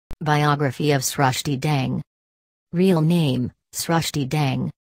Biography of Srushti Dange. Real name, Srushti Dange.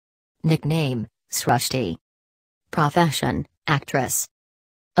 Nickname, Srushti. Profession, actress.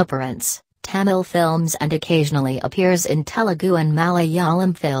 Appearance, Tamil films and occasionally appears in Telugu and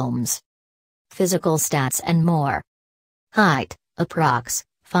Malayalam films. Physical stats and more. Height, approx.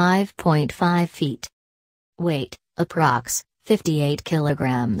 5.5 feet. Weight, approx. 58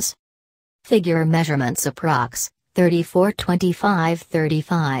 kilograms. Figure measurements approx.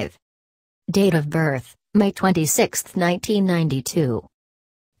 34-25-35. Date of birth, May 26, 1992.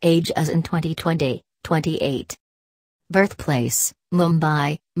 Age as in 2020, 28. Birthplace,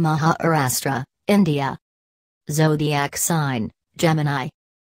 Mumbai, Maharashtra, India. Zodiac sign, Gemini.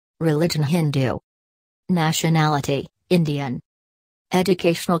 Religion Hindu. Nationality, Indian.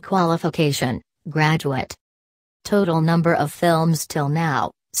 Educational qualification, graduate. Total number of films till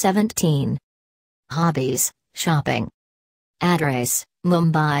now, 17. Hobbies, shopping. Address,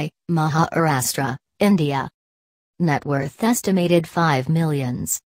 Mumbai, Maharashtra, India. Net worth estimated 5 millions.